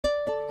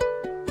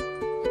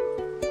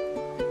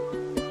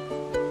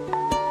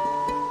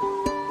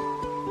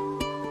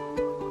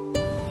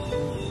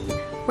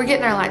We're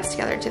getting our lives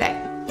together today.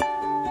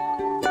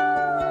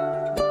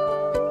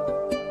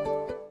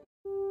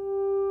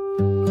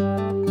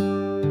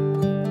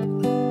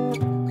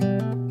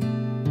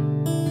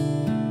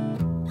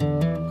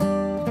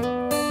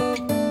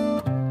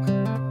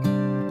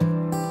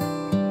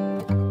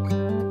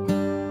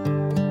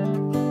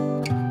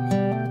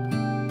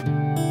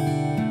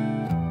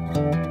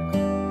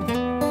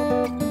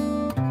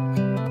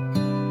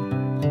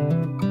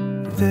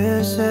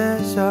 This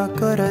is as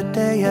good a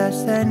day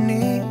as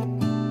any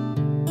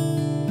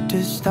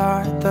to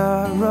start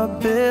the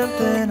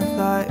rebuilding of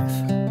life.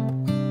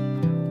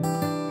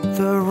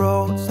 The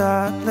roads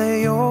that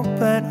lay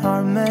open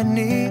are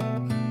many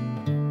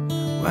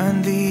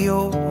when the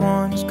old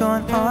one's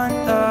gone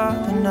under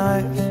the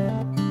knife.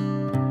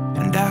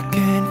 And I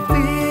can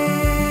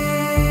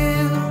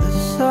feel the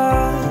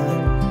sun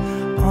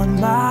on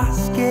my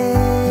skin,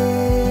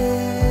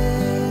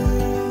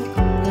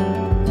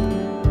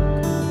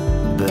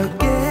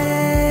 beginning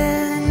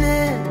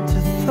to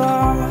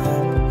thaw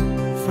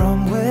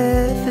from within.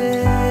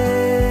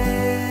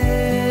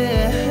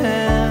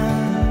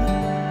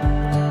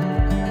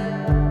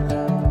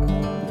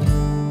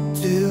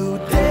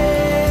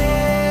 Today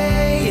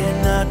and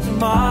not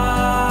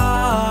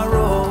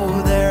tomorrow,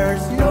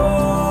 there's no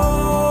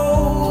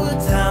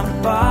time to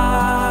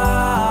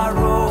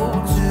borrow.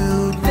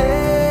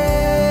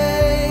 Today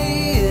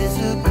is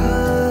a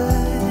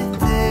good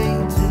day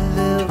to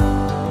live.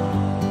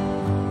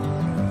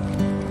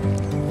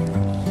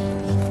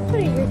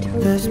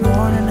 This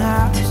morning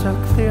has a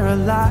clear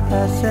light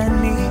as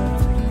any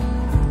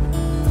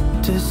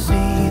to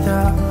see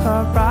the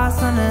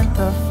horizon in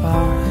the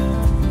far.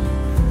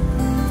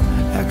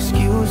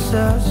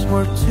 Excuses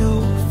were 2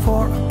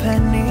 for a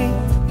penny,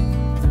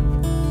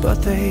 but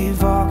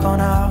they've all gone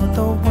out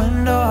the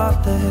window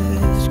of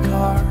this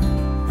car.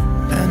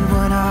 And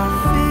when I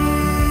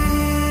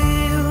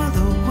feel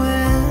the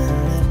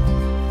wind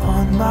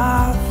on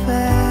my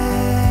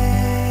face,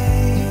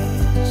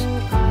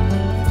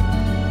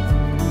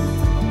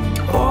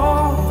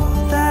 all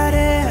that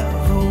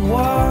ever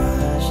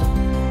was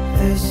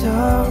is a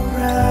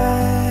wreck.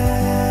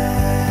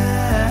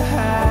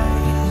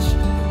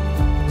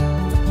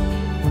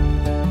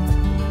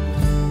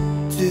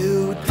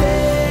 Today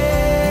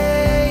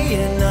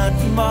and not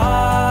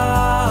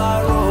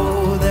tomorrow,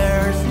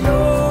 there's no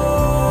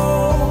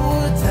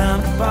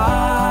time to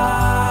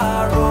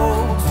borrow.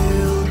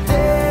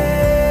 Today,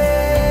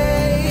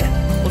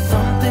 well,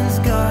 something's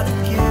gotta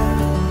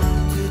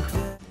give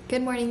today.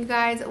 Good morning, you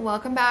guys.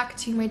 Welcome back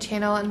to my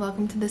channel and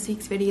welcome to this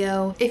week's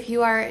video. If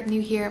you are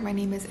new here, my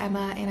name is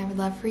Emma and I would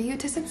love for you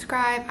to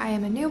subscribe. I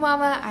am a new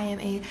mama. I am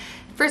a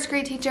first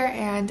grade teacher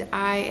and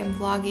I am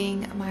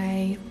vlogging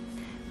my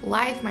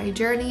life, my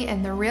journey,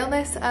 and the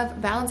realness of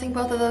balancing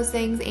both of those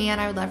things, and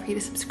I would love for you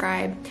to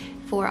subscribe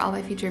for all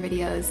my future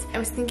videos. I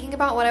was thinking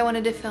about what I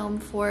wanted to film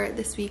for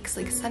this week's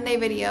Sunday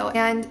video,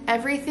 and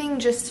everything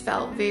just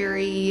felt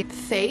very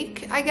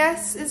fake, I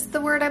guess is the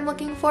word I'm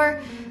looking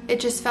for. It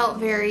just felt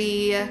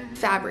very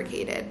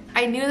fabricated.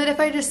 I knew that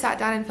if I just sat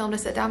down and filmed a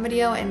sit down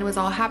video and was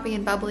all happy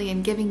and bubbly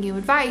and giving you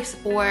advice,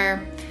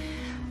 or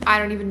I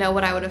don't even know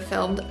what I would have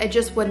filmed, it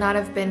just would not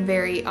have been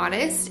very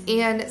honest.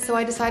 And so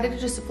I decided to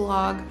just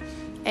vlog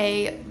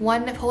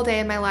one whole day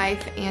in my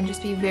life and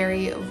just be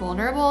very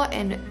vulnerable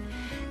and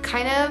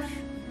kind of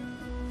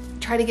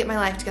try to get my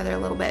life together a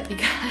little bit,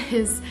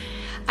 because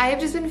I have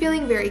just been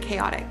feeling very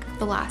chaotic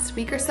the last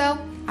week or so.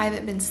 I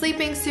haven't been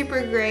sleeping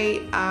super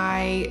great.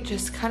 I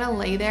just kind of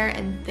lay there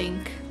and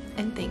think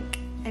and think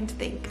and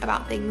think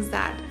about things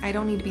that I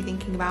don't need to be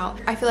thinking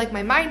about. I feel like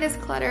my mind is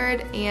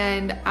cluttered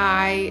and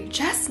I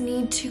just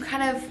need to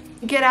kind of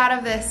get out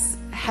of this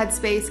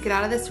headspace, get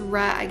out of this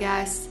rut, I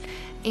guess,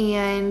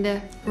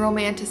 and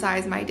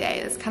romanticize my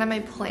day. That's kind of my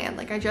plan.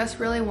 I just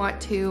really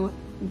want to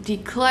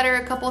declutter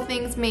a couple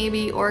things,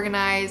 maybe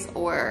organize,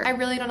 or I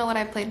really don't know what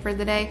I've planned for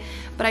the day,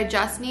 but I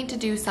just need to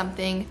do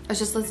something. I was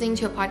just listening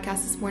to a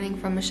podcast this morning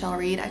from Michelle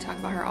Reed. I talk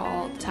about her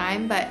all the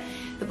time, but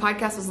the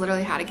podcast was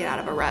literally how to get out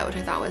of a rut, which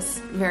I thought was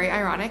very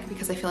ironic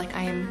because I feel like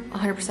I am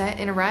 100%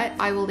 in a rut.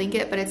 I will link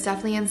it, but it's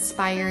definitely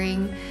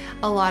inspiring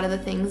a lot of the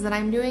things that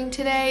I'm doing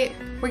today.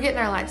 We're getting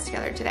our lives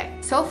together today.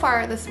 So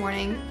far this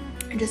morning,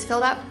 I just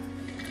filled up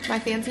my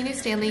fancy new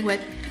Stanley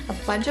with a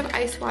bunch of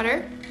ice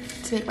water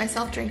to make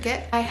myself drink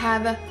it. I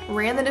have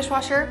ran the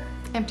dishwasher,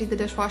 emptied the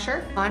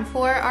dishwasher, gone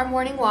for our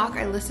morning walk.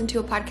 I listened to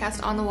a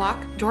podcast on the walk.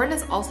 Jordan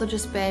has also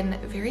just been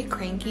very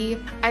cranky.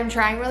 I'm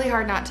trying really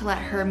hard not to let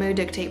her mood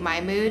dictate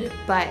my mood,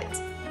 but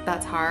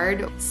that's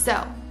hard. So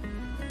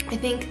I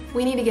think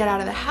we need to get out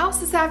of the house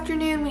this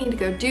afternoon. We need to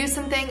go do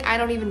something. I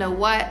don't even know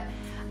what.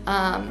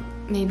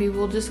 Maybe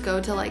we'll just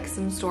go to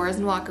some stores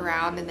and walk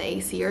around in the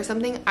AC or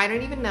something. I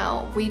don't even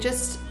know.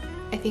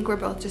 I think we're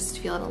both just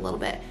feeling a little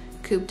bit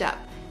cooped up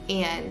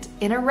and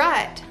in a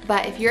rut.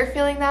 But if you're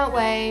feeling that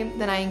way,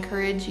 then I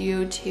encourage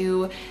you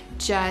to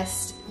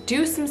just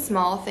do some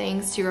small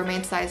things to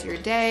romanticize your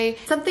day.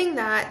 Something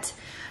that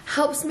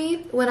helps me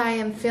when I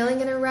am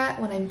feeling in a rut,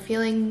 when I'm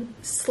feeling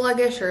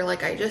sluggish or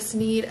like I just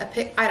need a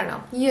pick, I don't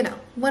know, you know,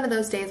 one of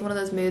those days, one of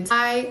those moods.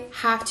 I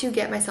have to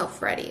get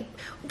myself ready.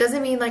 It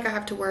doesn't mean like I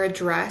have to wear a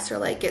dress or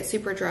like get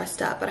super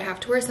dressed up, but I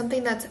have to wear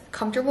something that's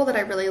comfortable that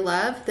I really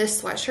love.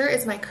 This sweatshirt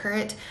is my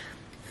current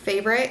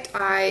favorite.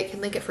 I can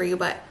link it for you,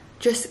 but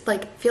just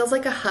like feels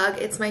like a hug.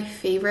 It's my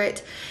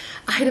favorite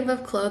item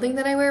of clothing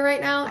that I wear right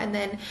now. And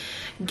then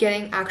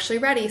getting actually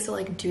ready, so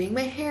like doing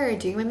my hair,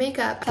 doing my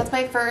makeup. That's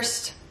my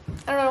first,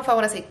 I don't know if I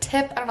want to say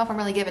tip, I don't know if I'm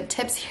really giving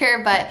tips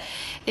here, but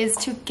is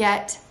to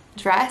get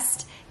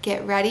dressed,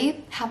 get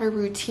ready, have a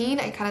routine.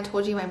 I kind of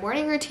told you my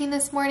morning routine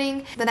this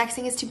morning. The next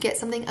thing is to get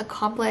something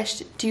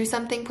accomplished, do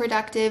something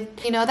productive.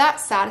 You know that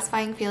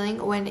satisfying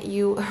feeling when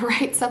you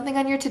write something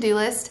on your to-do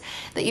list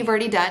that you've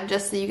already done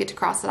just so you get to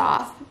cross it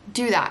off?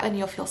 Do that and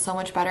you'll feel so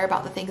much better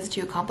about the things that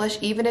you accomplish,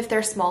 even if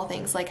they're small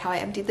things, like how I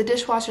emptied the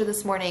dishwasher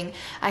this morning.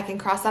 I can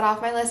cross that off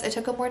my list. I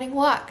took a morning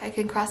walk. I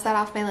can cross that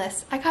off my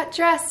list. I got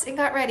dressed and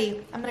got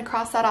ready. I'm gonna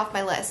cross that off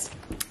my list.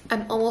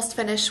 I'm almost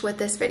finished with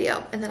this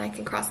video and then I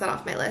can cross that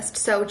off my list.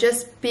 So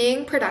just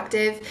being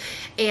productive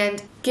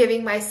and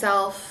giving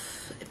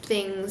myself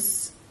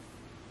things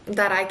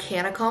that I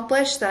can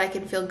accomplish, that I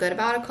can feel good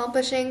about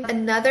accomplishing.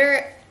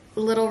 Another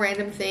little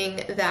random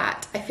thing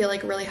that I feel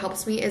like really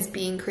helps me is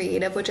being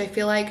creative, which I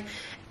feel like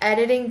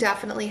editing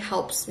definitely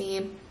helps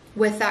me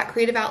with that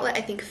creative outlet.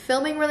 I think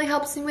filming really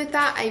helps me with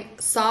that. I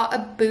saw a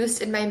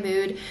boost in my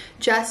mood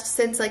just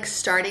since like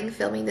starting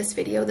filming this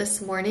video this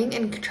morning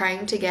and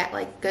trying to get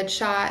like good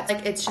shots.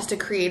 Like it's just a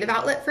creative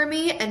outlet for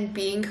me, and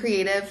being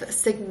creative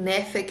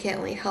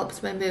significantly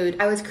helps my mood.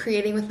 I was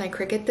creating with my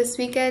Cricut this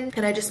weekend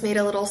and I just made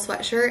a little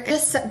sweatshirt.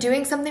 Just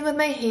doing something with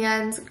my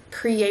hands,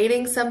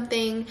 creating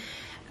something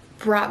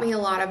brought me a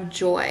lot of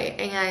joy.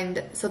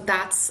 And so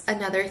that's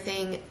another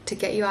thing to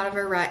get you out of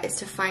a rut, is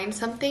to find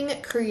something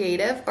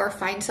creative or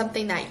find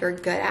something that you're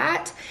good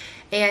at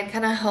and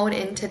kind of hone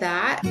into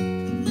that.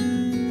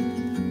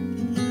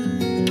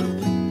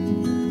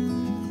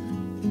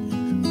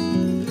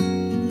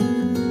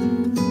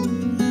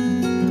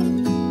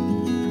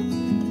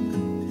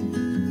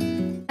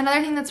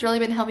 Another thing that's really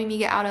been helping me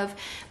get out of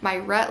my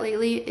rut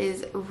lately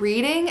is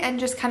reading and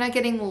just kind of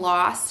getting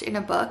lost in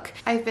a book.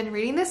 I've been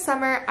reading this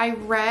summer. I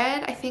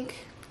read,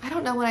 I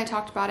don't know when I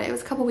talked about it. It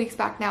was a couple weeks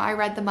back now. I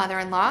read The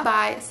Mother-in-Law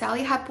by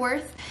Sally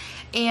Hepworth,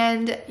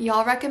 and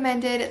y'all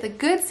recommended The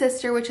Good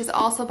Sister, which is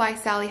also by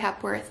Sally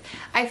Hepworth.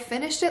 I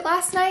finished it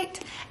last night,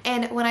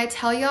 and when I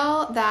tell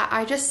y'all that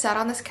I just sat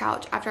on this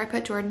couch after I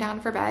put Jordan down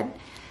for bed,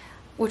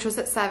 which was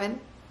at 7,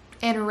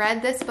 and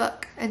read this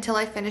book until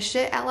I finished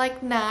it at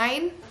like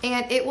 9,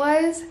 and it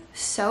was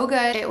so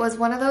good. It was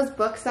one of those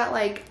books that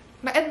like,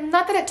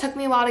 not that it took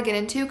me a while to get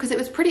into because it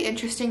was pretty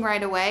interesting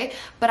right away,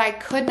 but I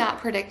could not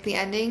predict the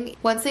ending.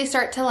 Once they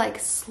start to like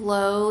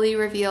slowly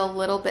reveal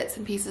little bits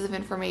and pieces of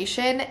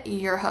information,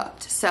 you're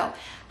hooked. So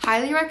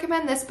highly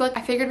recommend this book.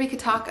 I figured we could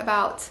talk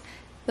about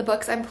the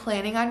books I'm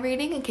planning on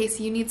reading in case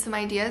you need some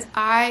ideas.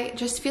 I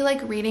just feel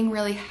like reading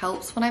really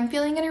helps when I'm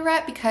feeling in a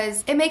rut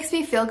because it makes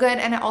me feel good,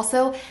 and it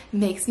also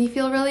makes me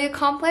feel really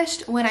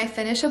accomplished when I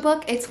finish a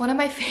book. It's one of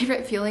my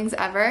favorite feelings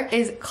ever,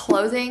 is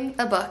closing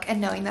a book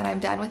and knowing that I'm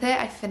done with it.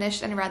 I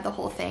finished and read the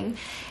whole thing,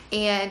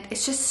 and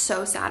it's just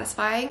so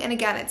satisfying. And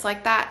again, it's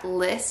like that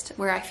list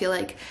where I feel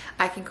like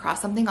I can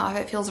cross something off.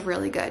 It feels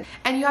really good.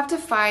 And you have to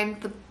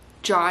find the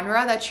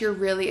genre that you're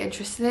really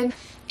interested in.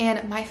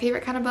 And my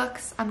favorite kind of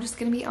books, I'm just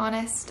gonna be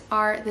honest,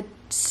 are the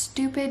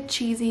stupid,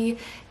 cheesy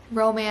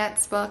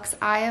romance books.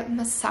 I am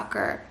a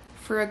sucker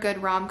for a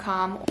good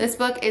rom-com. This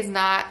book is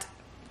not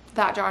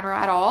that genre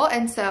at all,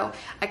 and so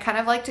I kind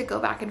of like to go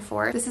back and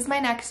forth. This is my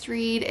next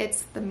read.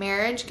 It's The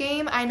Marriage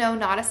Game. I know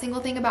not a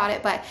single thing about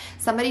it, but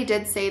somebody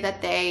did say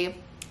that they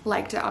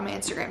liked it on my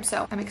Instagram,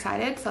 so I'm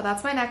excited. So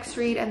that's my next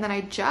read. And then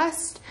I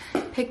just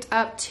picked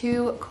up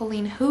 2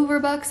 Colleen Hoover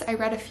books. I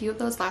read a few of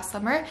those last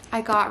summer.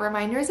 I got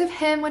Reminders of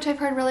Him, which I've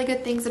heard really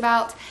good things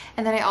about,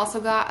 and then I also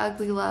got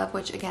Ugly Love,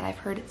 which again I've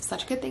heard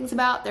such good things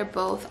about. They're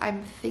both,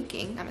 I'm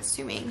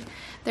assuming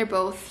they're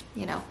both,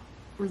 you know,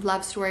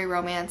 love story,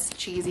 romance,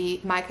 cheesy,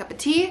 my cup of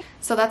tea.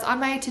 So that's on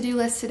my to-do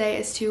list today,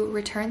 is to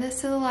return this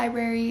to the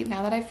library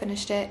now that I've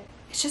finished it.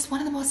 It's just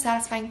one of the most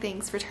satisfying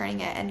things, returning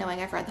it and knowing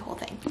I've read the whole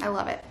thing. I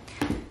love it.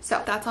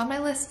 So that's on my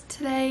list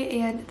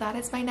today, and that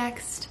is my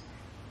next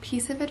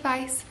piece of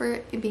advice for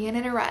being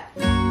in a rut.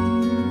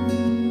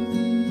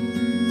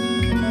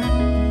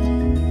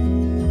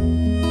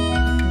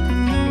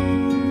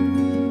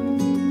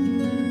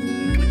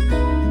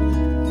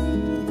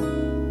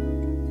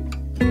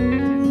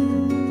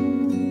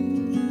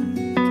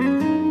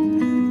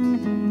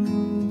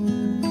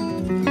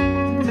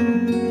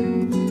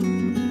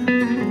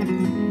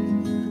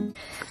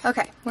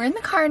 Okay, we're in the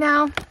car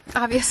now.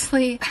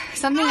 Obviously,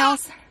 something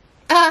else.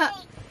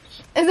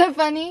 Is that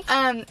funny?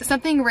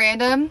 Something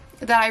random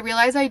that I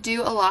realize I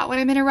do a lot when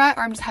I'm in a rut,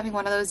 or I'm just having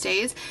one of those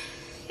days,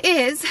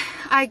 is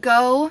I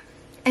go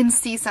and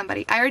see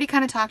somebody. I already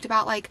kind of talked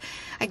about, like,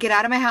 I get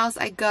out of my house,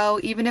 I go,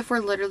 even if we're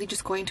literally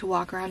just going to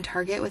walk around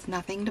Target with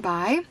nothing to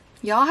buy,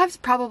 Y'all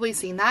have probably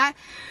seen that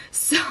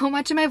so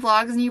much in my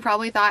vlogs, and you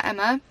probably thought,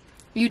 Emma,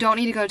 you don't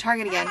need to go to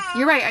Target again.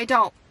 You're right, I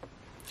don't.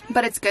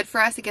 But it's good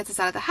for us. It gets us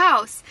out of the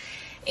house.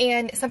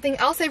 And something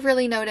else I've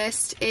really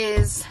noticed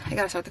is, I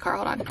gotta start the car,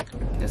 hold on.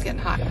 It was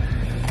getting hot.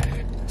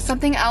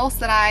 Something else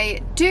that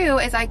I do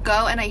is I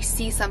go and I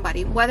see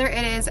somebody, whether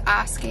it is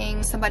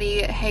asking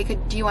somebody, hey,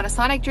 do you want a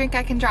Sonic drink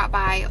I can drop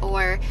by,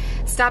 or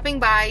stopping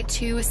by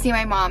to see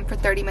my mom for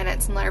 30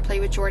 minutes and let her play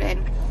with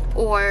Jordan,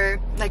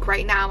 or like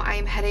right now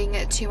I'm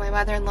heading to my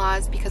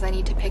mother-in-law's because I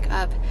need to pick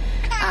up,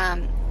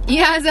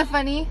 yeah, is that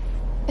funny?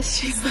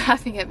 She's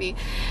laughing at me.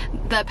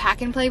 The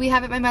pack and play we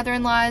have at my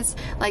mother-in-law's,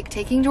 like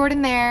taking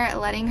Jordan there,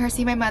 letting her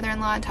see my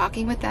mother-in-law and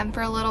talking with them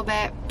for a little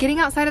bit, getting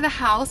outside of the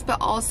house, but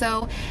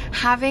also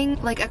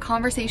having like a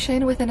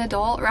conversation with an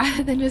adult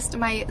rather than just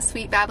my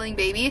sweet babbling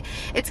baby.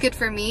 It's good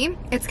for me,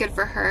 it's good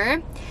for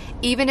her.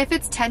 Even if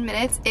it's 10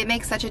 minutes, it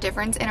makes such a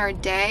difference in our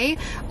day.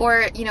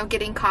 Or, you know,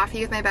 getting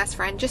coffee with my best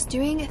friend, just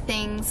doing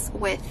things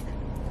with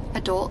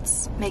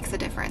adults makes a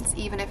difference,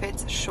 even if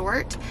it's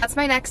short. That's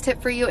my next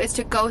tip for you, is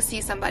to go see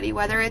somebody,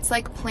 whether it's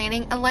like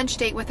planning a lunch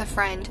date with a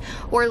friend,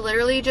 or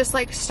literally just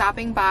like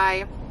stopping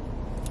by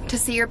to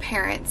see your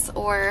parents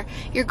or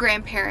your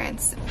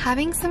grandparents.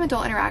 Having some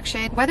adult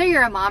interaction, whether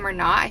you're a mom or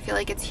not, I feel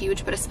like it's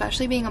huge, but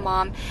especially being a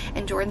mom,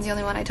 and Jordan's the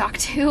only one I talk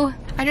to.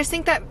 I just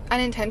think that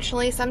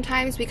unintentionally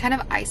sometimes we kind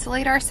of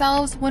isolate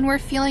ourselves when we're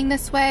feeling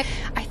this way.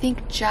 I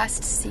think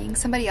just seeing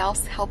somebody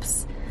else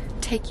helps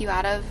take you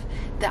out of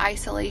the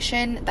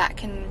isolation that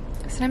can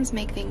sometimes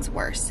make things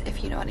worse,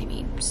 if you know what I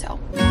mean. So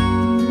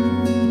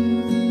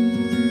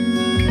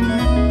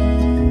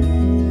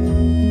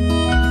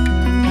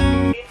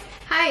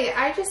hi,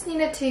 I just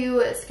needed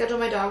to schedule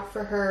my dog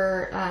for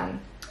her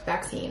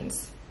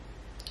vaccines.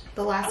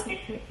 The last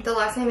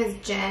name is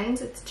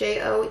Jens. It's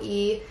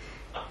J-O-E.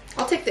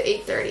 I'll take the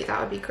 8:30. That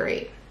would be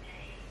great.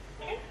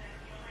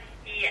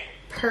 Yes.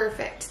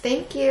 Perfect.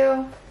 Thank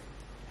you.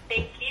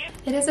 Thank you.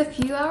 It is a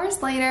few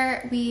hours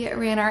later. We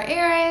ran our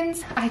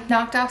errands. I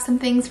knocked off some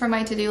things from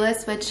my to-do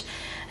list, which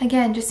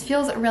again just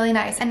feels really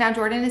nice. And now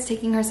Jordan is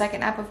taking her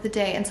second nap of the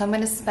day, and so I'm going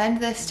to spend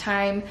this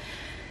time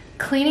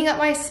cleaning up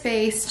my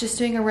space, just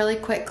doing a really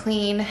quick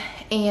clean.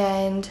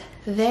 And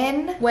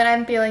then when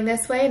I'm feeling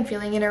this way and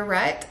feeling in a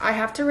rut, I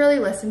have to really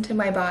listen to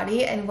my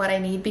body and what I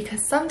need,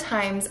 because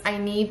sometimes I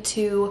need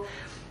to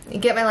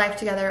get my life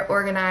together,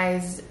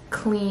 organize,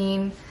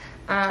 clean,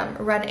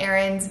 run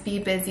errands, be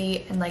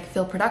busy, and like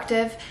feel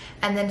productive.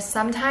 And then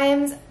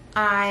sometimes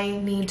I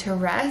need to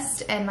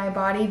rest, and my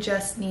body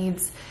just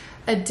needs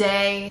a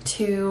day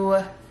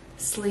to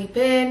sleep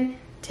in,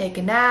 take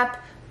a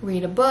nap,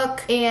 read a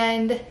book.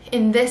 And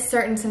in this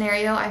certain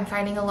scenario, I'm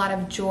finding a lot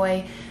of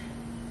joy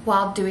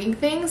while doing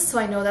things, so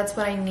I know that's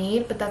what I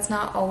need, but that's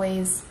not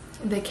always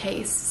the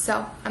case.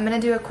 So I'm gonna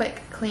do a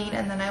quick clean,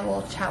 and then I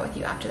will chat with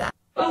you after that.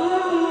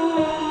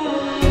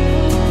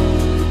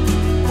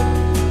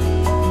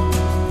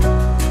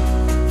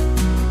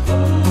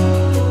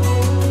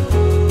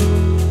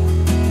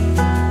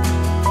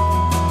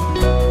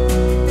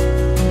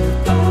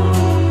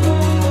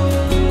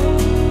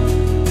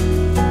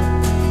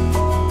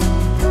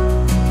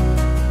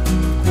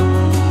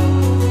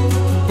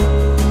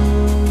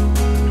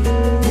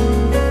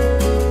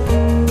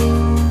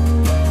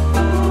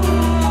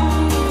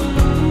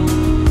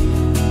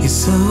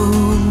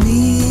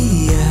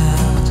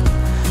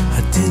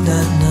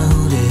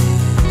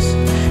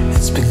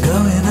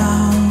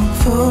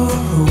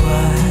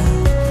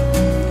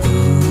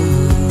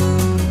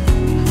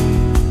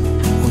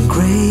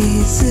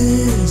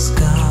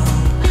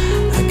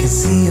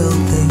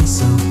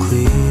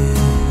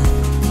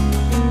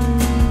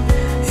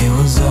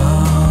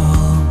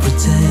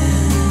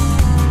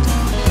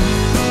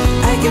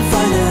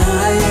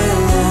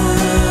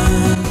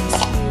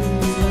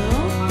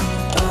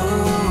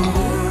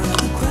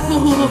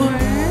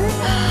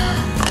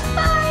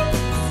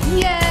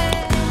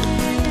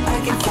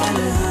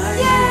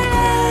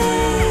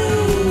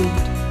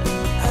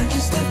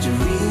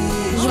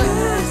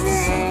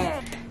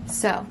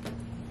 So,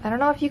 I don't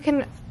know if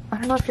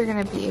you're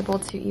gonna be able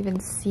to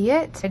even see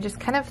it. I just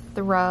kind of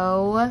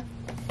throw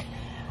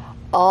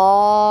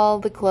all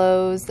the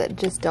clothes that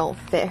just don't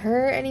fit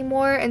her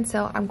anymore, and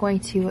so I'm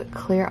going to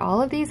clear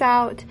all of these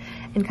out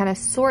and kind of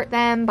sort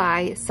them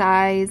by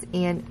size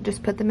and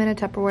just put them in a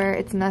Tupperware.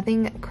 It's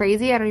nothing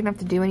crazy. I don't even have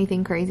to do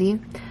anything crazy,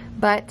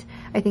 but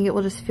I think it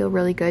will just feel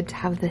really good to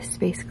have this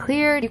space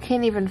cleared. You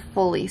can't even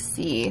fully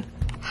see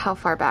how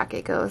far back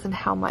it goes and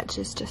how much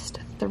is just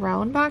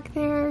thrown back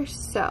there.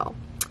 So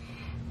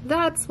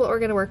that's what we're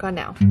gonna work on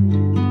now.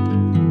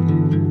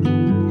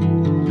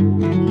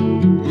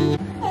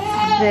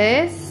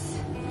 This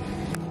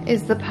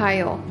is the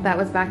pile that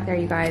was back there,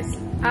 you guys.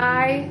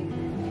 I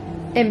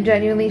am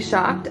genuinely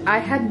shocked. I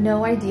had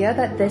no idea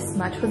that this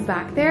much was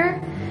back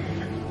there.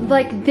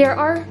 Like, there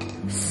are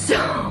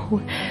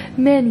so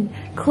many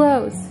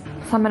clothes.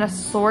 So I'm gonna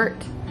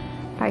sort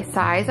by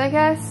size, I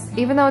guess.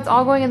 Even though it's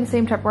all going in the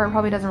same Tupperware, it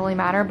probably doesn't really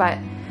matter, but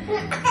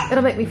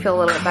it'll make me feel a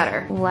little bit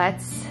better.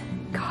 Let's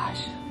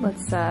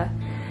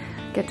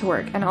get to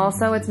work. And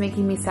also it's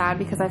making me sad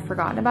because I've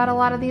forgotten about a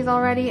lot of these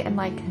already, and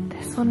like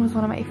this one was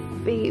one of my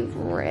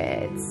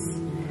favorites.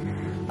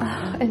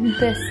 And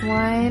this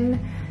one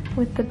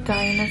with the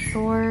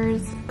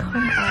dinosaurs,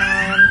 come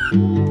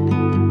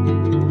on.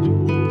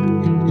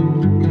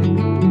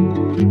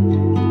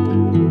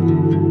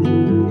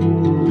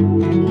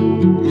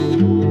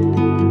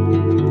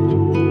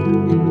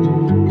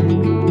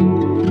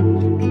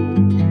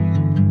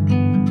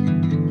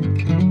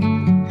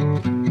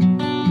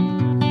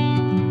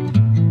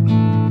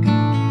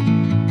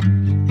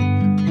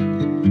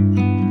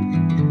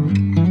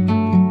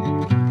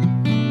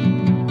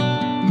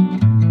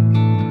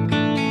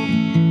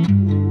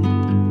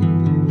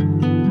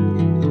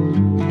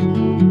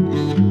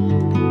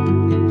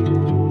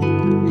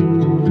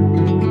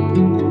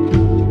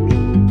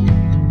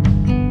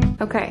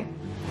 Okay,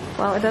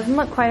 well, it doesn't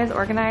look quite as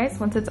organized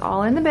once it's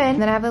all in the bin.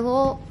 And then I have a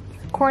little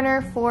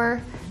corner for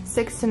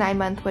 6 to 9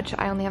 month, which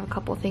I only have a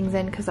couple things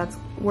in because that's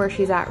where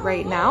she's at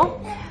right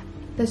now.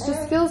 This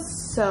just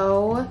feels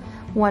so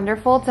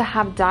wonderful to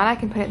have done. I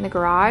can put it in the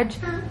garage.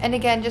 And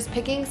again, just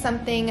picking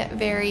something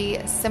very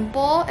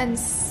simple and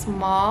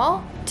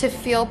small to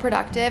feel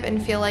productive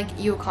and feel like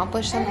you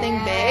accomplished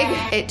something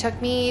big. It took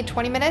me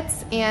 20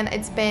 minutes and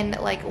it's been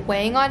like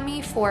weighing on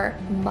me for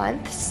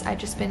months. I've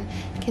just been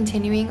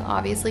continuing,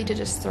 obviously, to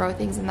just throw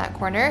things in that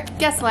corner.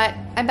 Guess what?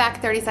 I'm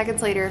back 30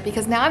 seconds later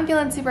because now I'm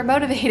feeling super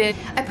motivated.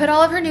 I put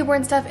all of her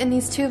newborn stuff in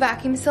these 2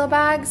 vacuum seal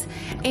bags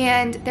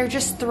and they're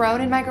just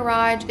thrown in my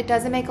garage. It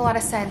doesn't make a lot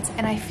of sense,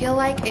 and I feel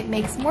like it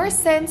makes more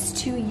sense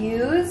to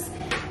use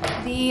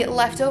the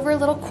leftover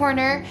little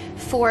corner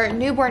for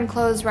newborn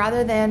clothes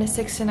rather than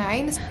 6 to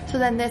 9. So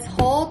then this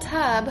whole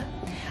tub,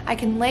 I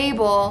can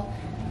label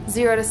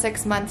 0 to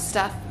 6 month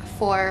stuff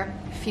for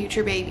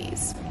future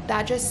babies.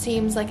 That just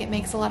seems like it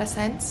makes a lot of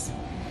sense.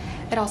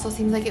 It also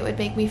seems like it would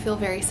make me feel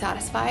very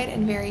satisfied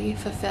and very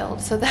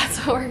fulfilled. So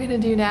that's what we're gonna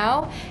do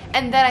now.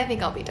 And then I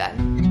think I'll be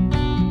done.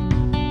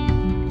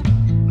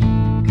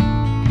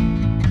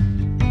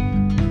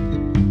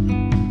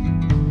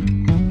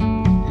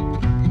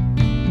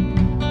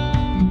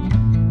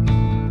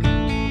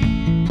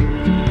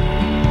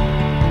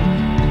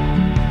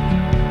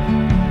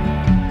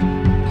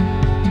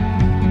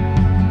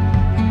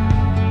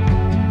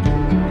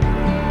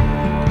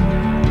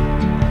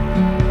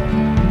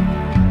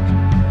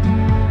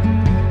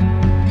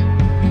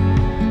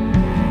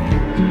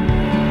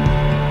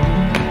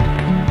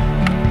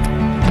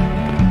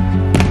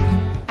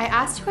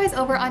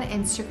 Over on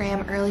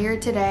Instagram earlier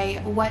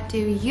today, what do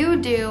you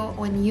do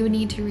when you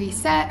need to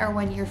reset or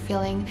when you're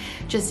feeling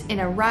just in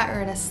a rut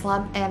or in a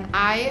slump? And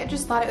I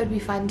just thought it would be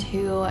fun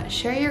to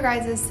share your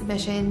guys'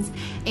 submissions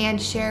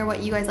and share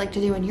what you guys like to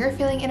do when you're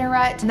feeling in a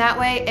rut. And that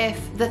way,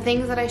 if the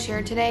things that I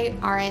shared today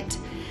aren't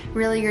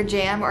really your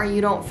jam or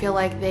you don't feel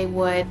like they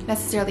would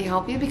necessarily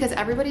help you, because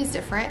everybody's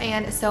different,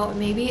 and so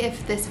maybe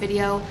if this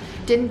video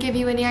didn't give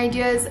you any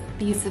ideas,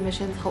 these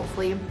submissions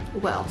hopefully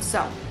will.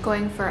 So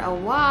going for a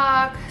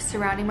walk,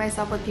 surrounding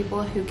myself with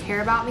people who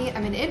care about me.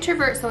 I'm an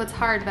introvert, so it's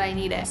hard, but I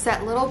need it.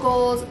 Set little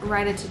goals,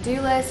 write a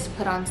to-do list,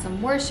 put on some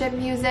worship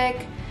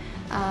music,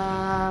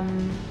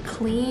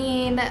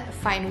 clean,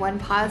 find one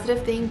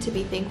positive thing to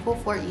be thankful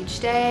for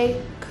each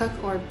day, cook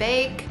or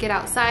bake, get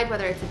outside,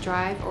 whether it's a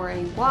drive or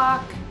a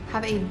walk,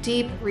 have a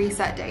deep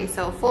reset day.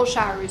 So full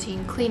shower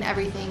routine, clean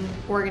everything,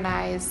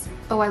 organize.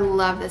 Oh, I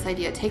love this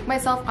idea. Take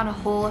myself on a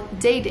whole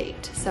day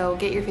date. So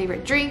get your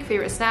favorite drink,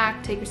 favorite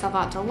snack, take yourself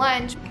out to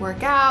lunch,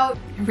 work out,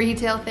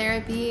 retail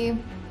therapy,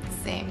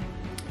 same.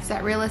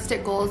 Set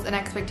realistic goals and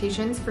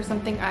expectations for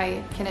something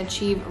I can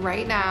achieve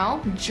right now.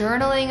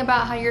 Journaling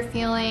about how you're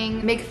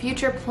feeling. Make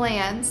future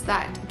plans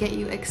that get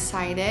you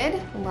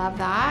excited. Love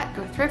that.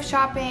 Go thrift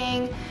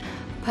shopping.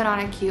 Put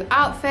on a cute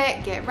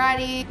outfit. Get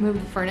ready. Move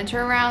the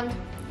furniture around.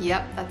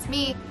 Yep, that's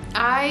me.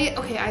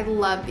 I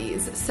love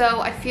these.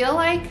 So I feel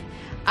like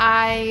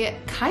I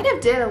kind of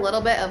did a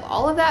little bit of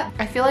all of that.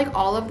 I feel like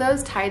all of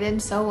those tied in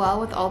so well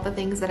with all the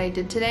things that I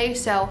did today.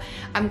 So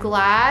I'm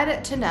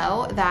glad to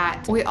know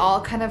that we all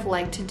kind of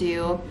like to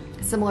do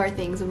similar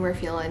things when we're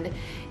feeling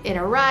in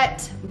a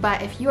rut.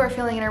 But if you are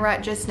feeling in a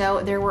rut, just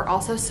know there were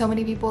also so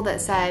many people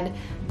that said,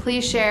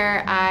 please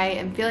share, I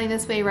am feeling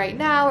this way right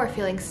now, or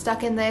feeling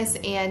stuck in this,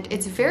 and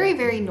it's very,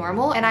 very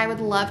normal. And I would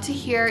love to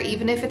hear,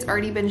 even if it's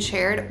already been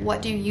shared,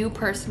 what do you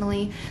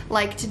personally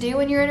like to do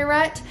when you're in a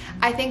rut?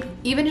 I think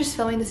even just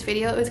filming this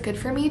video, it was good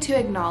for me to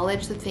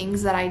acknowledge the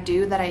things that I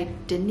do that I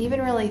didn't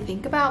even really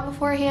think about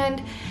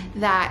beforehand,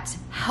 that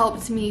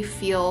helped me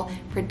feel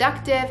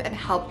productive and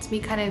helped me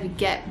kind of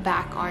get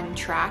back on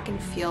track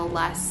and feel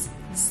less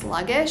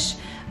sluggish.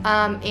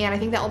 And I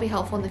think that will be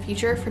helpful in the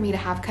future for me to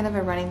have kind of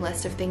a running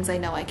list of things I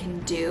know I can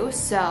do.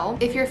 So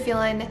if you're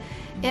feeling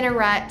in a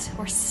rut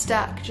or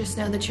stuck, just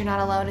know that you're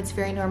not alone. It's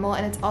very normal,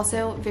 and it's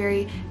also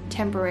very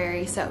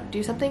temporary. So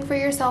do something for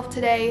yourself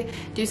today.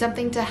 Do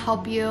something to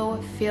help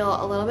you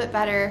feel a little bit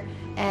better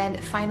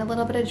and find a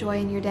little bit of joy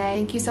in your day.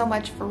 Thank you so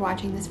much for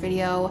watching this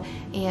video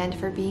and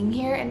for being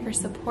here and for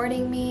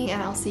supporting me,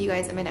 and I'll see you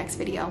guys in my next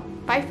video.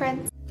 Bye,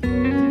 friends.